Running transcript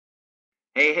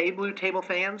Hey, Blue Table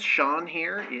fans, Shawn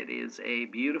here. It is a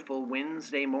beautiful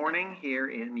Wednesday morning here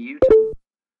in Utah.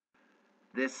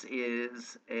 This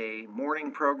is a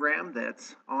morning program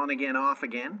that's on again, off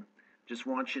again. Just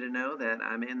want you to know that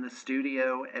I'm in the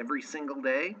studio every single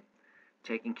day,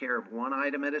 taking care of one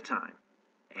item at a time.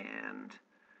 And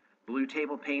Blue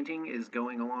Table painting is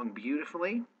going along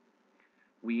beautifully.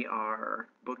 We are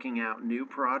booking out new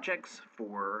projects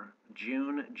for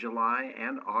June, July,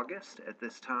 and August at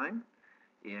this time.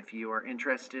 If you are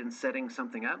interested in setting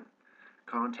something up,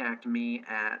 contact me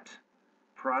at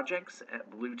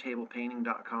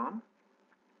projects@bluetablepainting.com.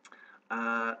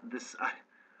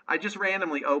 I just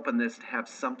randomly opened this to have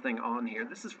something on here.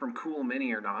 This is from Cool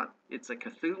Mini or Not. It's a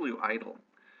Cthulhu idol.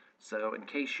 So in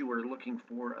case you were looking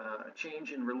for a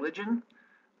change in religion,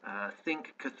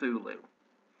 think Cthulhu.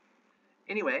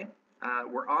 Anyway,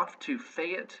 we're off to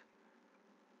Fayette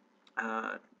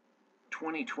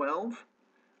 2012.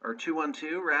 Or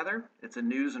 212 rather. It's a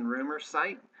news and rumors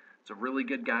site. It's a really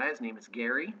good guy. His name is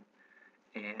Gary,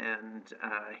 and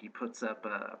he puts up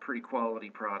a pretty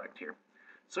quality product here.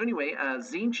 So anyway,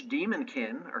 Tzeentch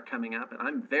Demonkin are coming up, and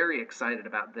I'm very excited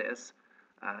about this.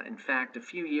 In fact, a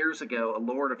few years ago, a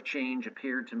Lord of Change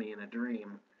appeared to me in a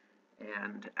dream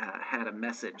and had a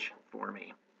message for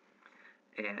me.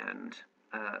 And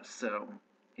so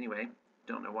anyway,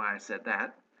 don't know why I said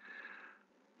that.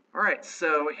 All right,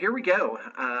 so here we go.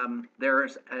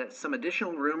 There's some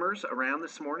additional rumors around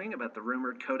this morning about the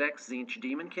rumored Codex Tzeentch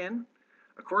Demonkin.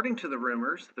 According to the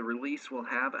rumors, the release will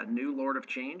have a new Lord of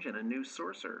Change and a new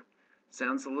Sorcerer.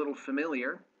 Sounds a little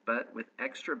familiar, but with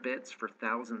extra bits for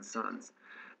Thousand Suns.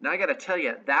 Now I gotta tell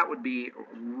you, that would be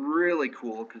really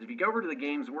cool, because if you go over to the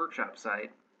Games Workshop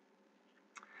site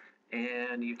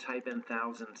and you type in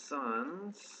Thousand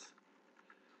Suns,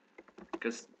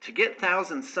 because to get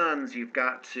Thousand Suns, you've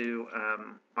got to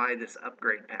buy this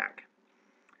upgrade pack.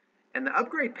 And the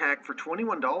upgrade pack for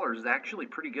 $21 is actually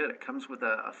pretty good. It comes with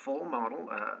a full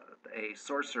model, a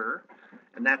sorcerer,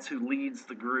 and that's who leads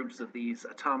the groups of these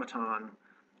automaton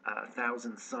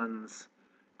Thousand Suns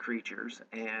creatures.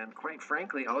 And quite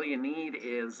frankly, all you need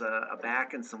is a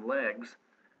back and some legs,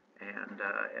 and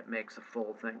it makes a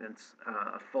full thing. It's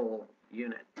a full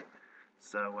unit.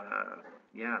 So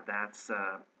yeah, that's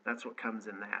what comes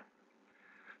in that.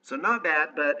 So not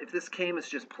bad, but if this came as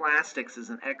just plastics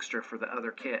as an extra for the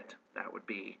other kit, that'd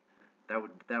be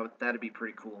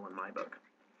pretty cool in my book.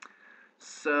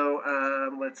 So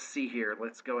let's see here.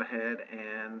 Let's go ahead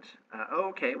and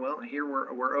okay. Well, here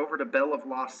we're over to Bell of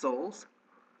Lost Souls,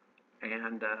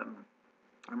 and I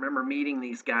remember meeting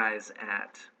these guys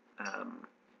at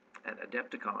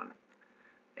Adepticon,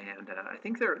 and I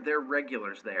think they're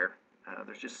regulars there.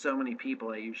 There's just so many people,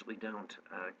 I usually don't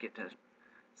get to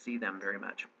see them very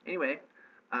much. Anyway,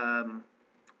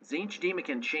 Tzeentch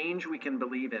Demonkin, Change We Can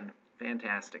Believe In.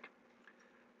 Fantastic.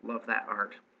 Love that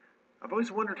art. I've always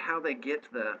wondered how they get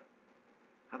the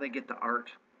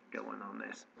art going on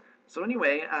this. So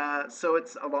anyway, so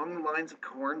it's along the lines of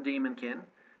Khorne Demonkin,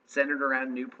 centered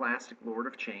around new plastic Lord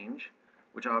of Change,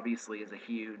 which obviously is a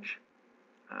huge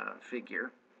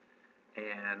figure.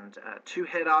 And 2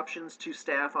 head options, 2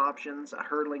 staff options, a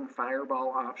hurtling fireball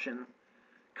option.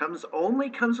 Only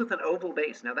comes with an oval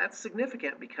base. Now that's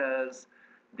significant because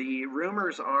the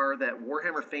rumors are that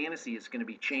Warhammer Fantasy is going to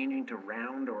be changing to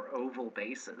round or oval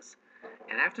bases.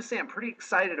 And I have to say I'm pretty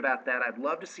excited about that. I'd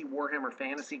love to see Warhammer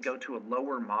Fantasy go to a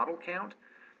lower model count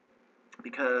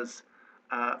because,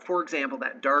 for example,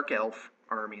 that Dark Elf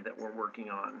army that we're working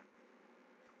on,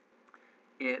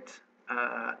 it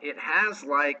has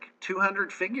like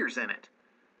 200 figures in it,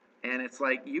 and it's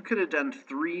like you could have done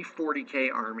 3 40K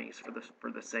armies for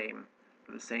the same.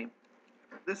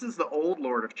 This is the old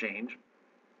Lord of Change.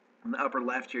 In the upper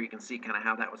left here, you can see kind of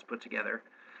how that was put together.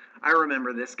 I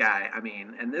remember this guy. I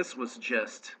mean, and this was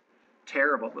just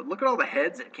terrible. But look at all the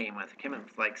heads it came with. It came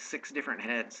with like 6 different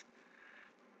heads.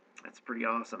 That's pretty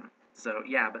awesome. So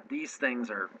yeah, but these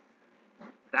things are.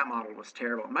 That model was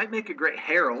terrible. It might make a great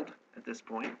herald at this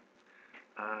point.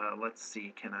 Let's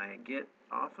see, can I get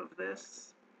off of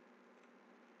this?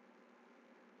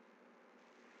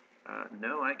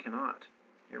 No, I cannot.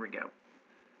 Here we go.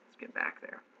 Let's get back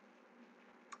there.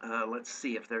 Let's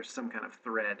see if there's some kind of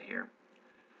thread here.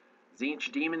 Tzeentch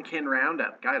Demonkin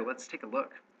Roundup. Guys, let's take a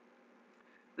look.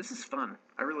 This is fun.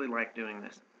 I really like doing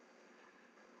this.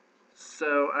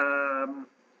 So,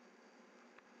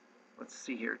 let's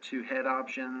see here. 2 head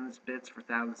options, bits for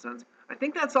Thousand Suns. I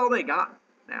think that's all they got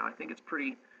now. I think it's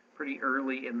pretty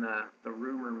early in the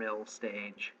rumor mill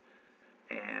stage.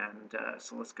 And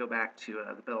so let's go back to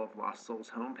the Bell of Lost Souls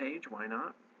homepage. Why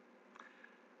not?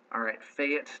 All right,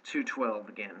 Fayette 212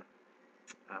 again.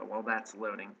 while that's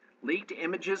loading. Leaked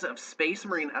images of Space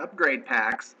Marine upgrade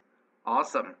packs.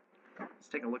 Awesome. Let's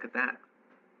take a look at that.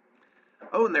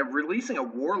 Oh, and they're releasing a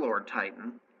Warlord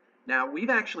Titan. Now, we've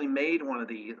actually made one of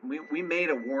these. We made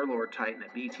a Warlord Titan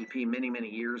at BTP many, many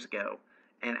years ago,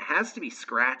 and it has to be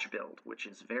scratch built, which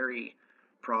is very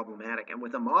problematic. And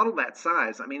with a model that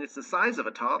size, I mean, it's the size of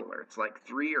a toddler. It's like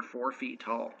 3 or 4 feet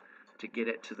tall to get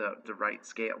it to the right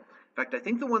scale. In fact, I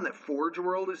think the one that Forge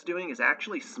World is doing is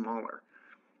actually smaller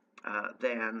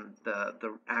than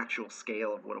the actual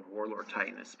scale of what a Warlord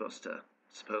Titan is supposed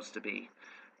to be.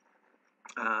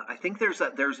 I think there's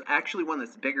actually one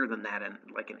that's bigger than that, and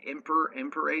like an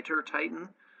Imperator Titan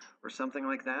or something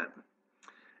like that.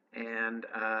 And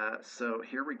so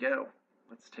here we go.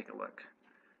 Let's take a look.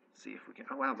 See if we can.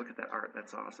 Oh wow, look at that art.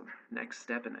 That's awesome. Next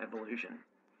step in evolution.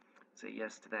 Say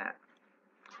yes to that.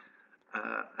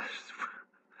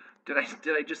 Did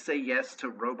I just say yes to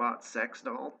robot sex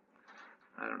doll?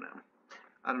 I don't know.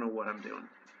 I don't know what I'm doing.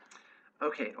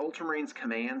 Okay, Ultramarines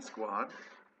Command Squad.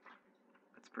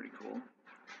 That's pretty cool.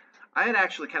 I had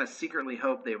actually kind of secretly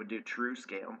hoped they would do true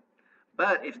scale.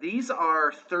 But if these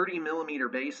are 30 millimeter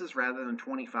bases rather than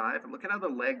 25, look at how the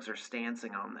legs are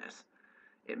stancing on this.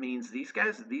 It means these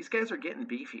guys are getting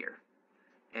beefier.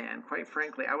 And quite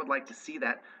frankly, I would like to see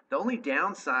that. The only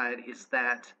downside is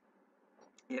that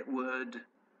it would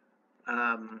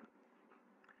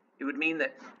mean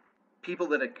that people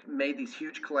that have made these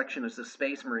huge collections of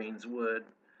Space Marines would,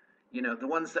 you know, the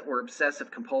ones that were obsessive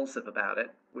compulsive about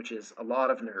it, which is a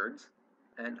lot of nerds,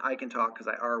 and I can talk because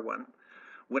I are one,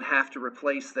 would have to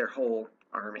replace their whole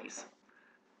armies.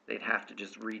 They'd have to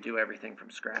just redo everything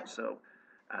from scratch. So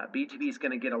BTB is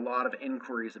going to get a lot of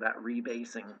inquiries about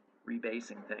rebasing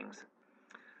things.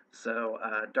 So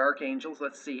Dark Angels,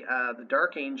 let's see. The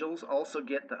Dark Angels also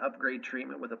get the upgrade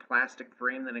treatment with a plastic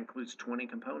frame that includes 20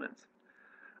 components.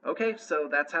 Okay, so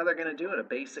that's how they're going to do it, a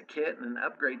basic kit and an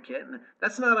upgrade kit. And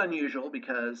that's not unusual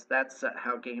because that's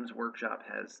how Games Workshop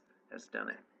has done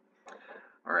it.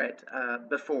 All right,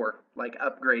 before, like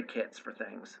upgrade kits for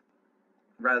things,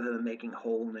 rather than making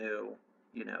whole new,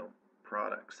 you know,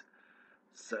 products.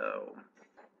 So,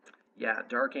 yeah,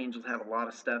 Dark Angels have a lot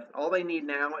of stuff. All they need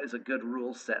now is a good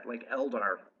rule set, like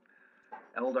Eldar.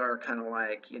 Eldar kind of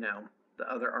like, you know,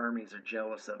 the other armies are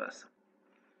jealous of us.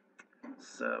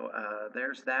 So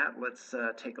there's that. Let's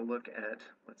take a look at,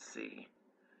 let's see,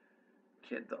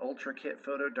 kit, the Ultra Kit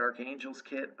photo, Dark Angels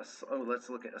kit. Oh, let's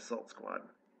look at Assault Squad.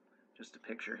 Just a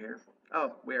picture here.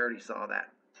 Oh, we already saw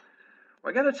that.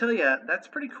 Well, I got to tell you, that's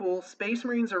pretty cool. Space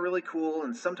Marines are really cool,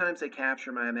 and sometimes they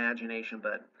capture my imagination,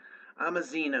 but I'm a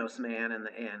Xenos man in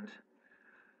the end.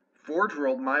 Forge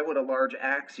World, my what a large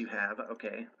axe you have.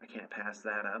 Okay, I can't pass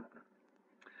that up.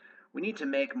 We need to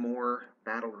make more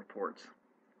battle reports.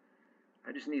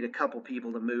 I just need a couple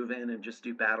people to move in and just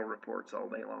do battle reports all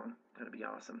day long. That'd be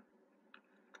awesome.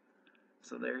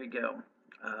 So there you go.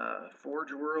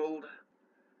 Forge World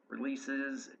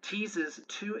teases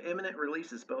 2 imminent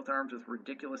releases, both armed with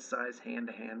ridiculous size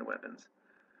hand-to-hand weapons.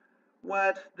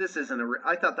 What? This isn't a...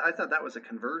 I thought that was a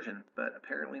conversion, but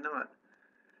apparently not.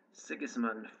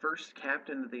 Sigismund, first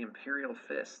captain of the Imperial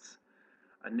Fists.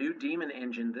 A new demon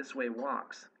engine this way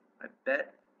walks. I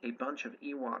bet a bunch of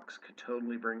Ewoks could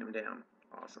totally bring him down.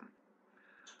 Awesome.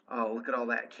 Oh, look at all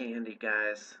that candy,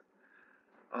 guys.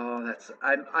 Oh, that's...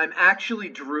 I'm actually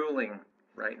drooling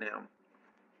right now.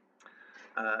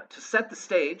 To set the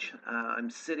stage, I'm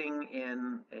sitting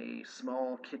in a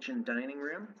small kitchen dining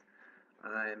room.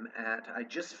 I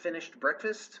just finished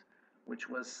breakfast, which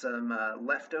was some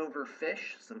leftover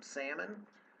fish, some salmon,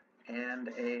 and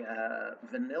a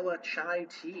vanilla chai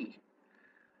tea,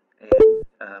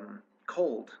 and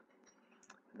cold.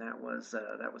 That was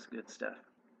good stuff.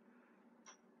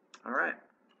 All right,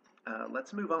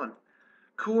 let's move on.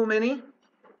 Cool Mini.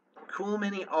 Cool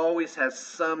Mini always has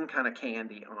some kind of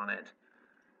candy on it.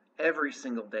 Every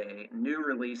single day, new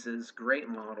releases, great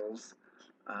models.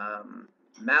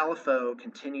 Malifaux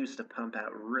continues to pump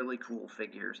out really cool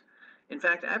figures. In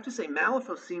fact, I have to say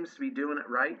Malifaux seems to be doing it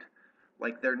right.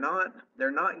 Like they're not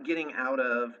getting out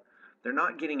of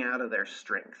their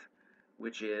strength,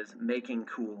 which is making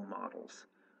cool models.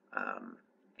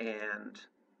 And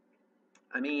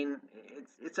I mean,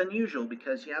 it's unusual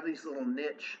because you have these little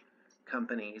niche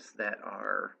companies that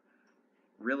are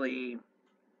really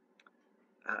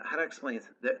how to explain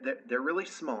it? They're really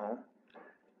small,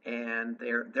 and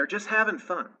they're just having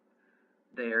fun.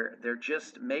 They're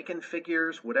just making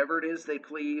figures, whatever it is they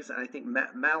please. And I think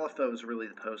Malifaux is really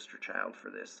the poster child for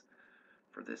this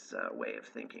way of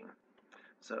thinking.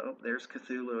 So there's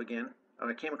Cthulhu again. Oh,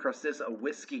 I came across this, a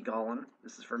whiskey golem.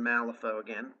 This is for Malifaux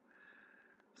again.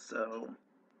 So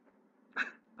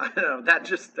know, that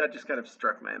just kind of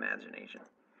struck my imagination.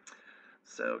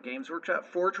 So Games Workshop,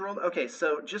 Forge World. Okay,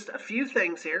 so just a few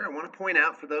things here I want to point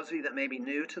out for those of you that may be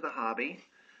new to the hobby.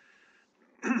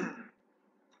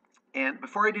 And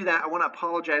before I do that, I want to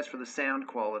apologize for the sound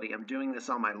quality. I'm doing this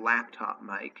on my laptop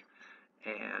mic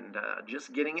and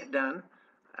just getting it done.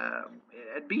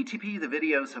 At BTP, the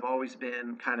videos have always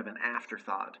been kind of an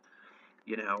afterthought.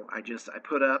 You know, I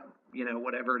put up, you know,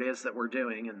 whatever it is that we're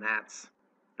doing, and that's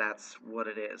what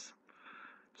it is.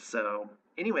 So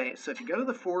anyway, so if you go to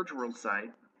the Forge World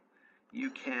site, you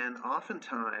can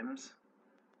oftentimes,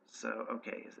 so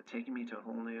okay, is it taking me to a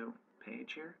whole new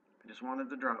page here? I just wanted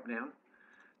the drop down.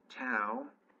 Tau,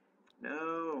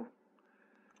 no,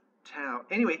 Tau.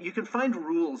 Anyway, you can find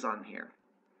rules on here.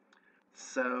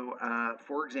 So,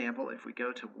 for example, if we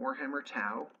go to Warhammer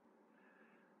Tau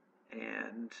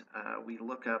and we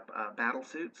look up battle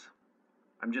suits,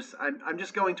 I'm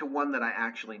just going to one that I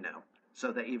actually know.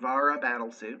 So the Ivara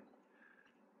battle suit.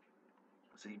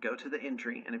 So you go to the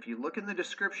entry, and if you look in the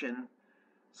description,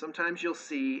 sometimes you'll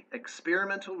see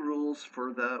experimental rules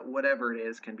for the whatever it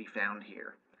is can be found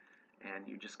here. And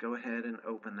you just go ahead and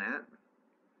open that.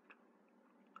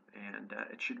 And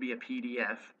it should be a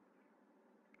PDF.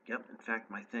 Yep, in fact,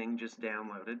 my thing just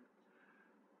downloaded.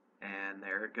 And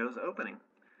there it goes opening.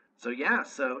 So yeah,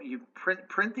 so you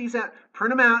print these out,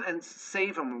 print them out and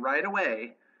save them right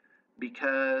away,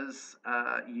 because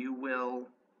you will,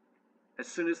 as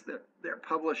soon as they're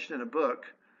published in a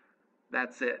book,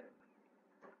 that's it.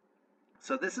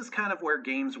 So this is kind of where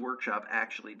Games Workshop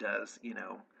actually does, you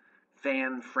know,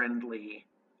 fan-friendly,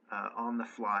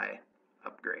 on-the-fly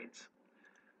upgrades.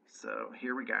 So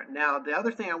here we go. Now, the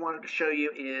other thing I wanted to show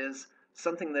you is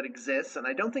something that exists, and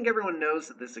I don't think everyone knows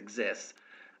that this exists.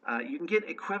 You can get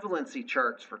equivalency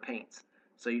charts for paints.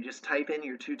 So you just type in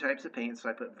your two types of paint. So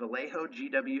I put Vallejo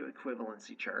GW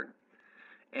equivalency chart.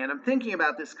 And I'm thinking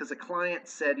about this because a client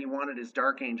said he wanted his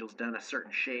Dark Angels done a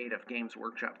certain shade of Games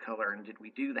Workshop color, and did we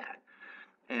do that?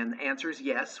 And the answer is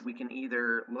yes. We can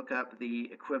either look up the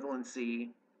equivalency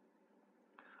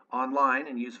online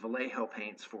and use Vallejo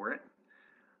paints for it,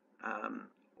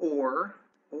 or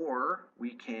we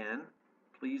can,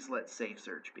 please let Safe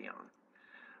Search be on.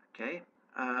 Okay.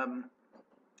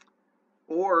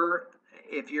 Or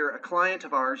if you're a client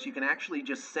of ours, you can actually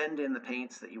just send in the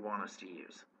paints that you want us to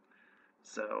use.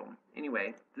 So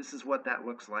anyway, this is what that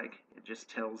looks like. It just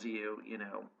tells you, you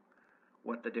know,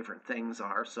 what the different things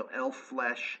are. So Elf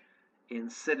Flesh in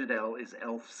Citadel is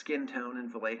Elf Skin Tone in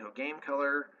Vallejo Game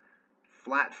Color.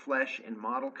 Flat Flesh in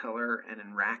Model Color, and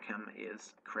in Rackham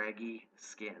is Craggy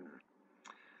Skin.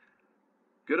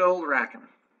 Good old Rackham.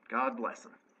 God bless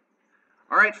him.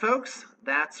 All right, folks,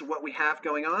 that's what we have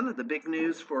going on. The big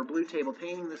news for Blue Table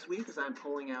Painting this week is I'm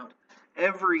pulling out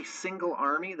every single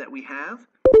army that we have,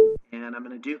 and I'm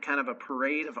going to do kind of a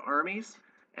parade of armies,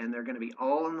 and they're going to be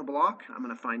all in the block. I'm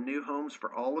going to find new homes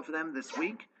for all of them this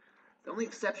week. The only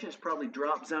exception is probably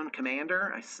Drop Zone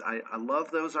Commander. I love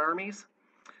those armies.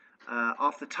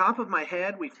 Off the top of my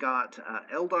head, we've got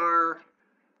Eldar,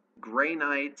 Grey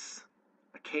Knights,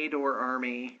 a Khador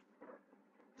army,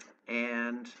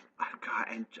 and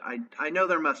I know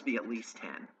there must be at least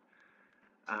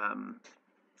 10.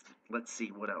 Let's see,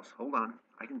 what else? Hold on,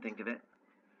 I can think of it.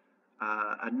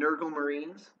 A Nurgle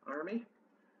Marines army.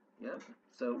 Yep.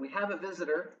 So we have a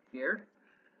visitor here.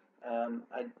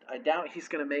 I doubt he's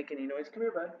going to make any noise. Come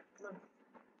here, bud. Come on.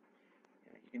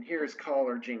 Yeah, you can hear his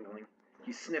collar jingling.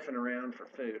 He's sniffing around for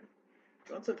food.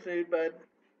 Want some food, bud?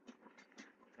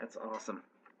 That's awesome.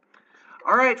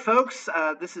 All right, folks,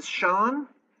 this is Shawn,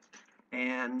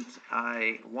 and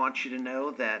I want you to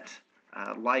know that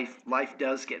life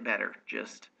does get better.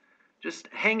 Just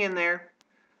hang in there,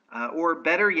 or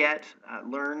better yet,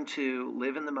 learn to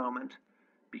live in the moment,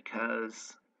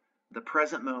 because the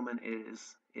present moment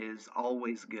is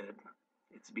always good.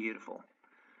 It's beautiful.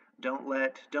 Don't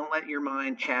let your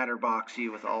mind chatterbox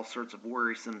you with all sorts of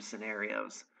worrisome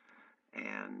scenarios,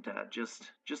 and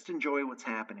just enjoy what's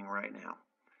happening right now.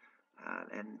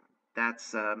 And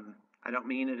that's I don't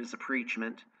mean it as a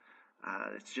preachment.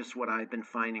 It's just what I've been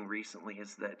finding recently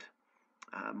is that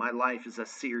my life is a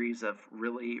series of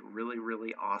really, really,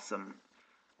 really awesome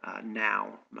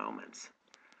now moments.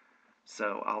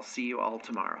 So I'll see you all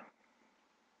tomorrow.